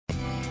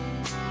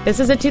This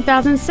is a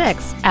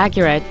 2006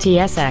 Acura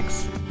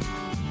TSX.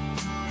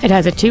 It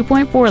has a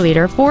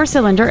 2.4-liter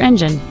four-cylinder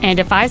engine and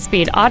a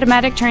 5-speed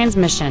automatic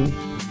transmission.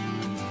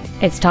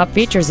 Its top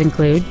features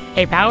include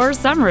a power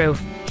sunroof,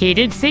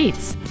 heated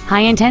seats,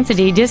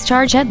 high-intensity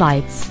discharge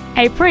headlights,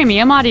 a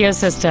premium audio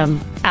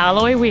system,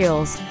 alloy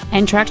wheels,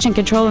 and traction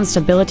control and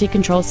stability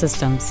control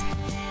systems.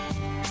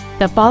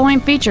 The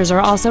following features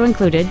are also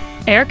included: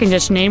 air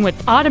conditioning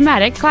with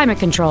automatic climate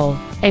control,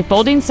 a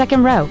folding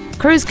second row,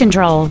 cruise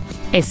control,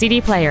 a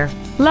CD player,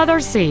 leather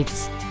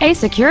seats, a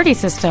security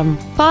system,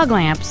 fog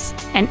lamps,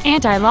 an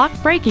anti-lock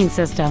braking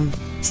system,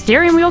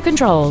 steering wheel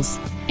controls,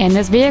 and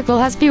this vehicle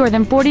has fewer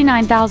than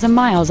 49,000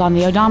 miles on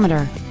the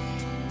odometer.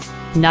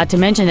 Not to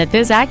mention that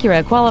this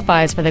Acura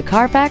qualifies for the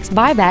Carfax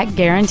buyback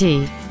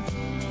guarantee.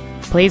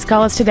 Please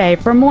call us today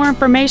for more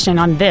information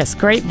on this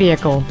great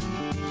vehicle.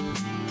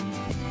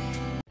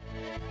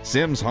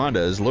 Sims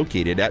Honda is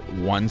located at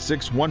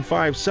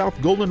 1615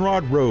 South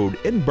Goldenrod Road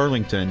in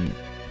Burlington.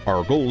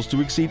 Our goal is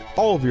to exceed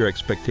all of your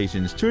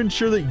expectations to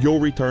ensure that you'll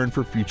return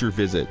for future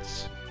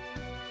visits.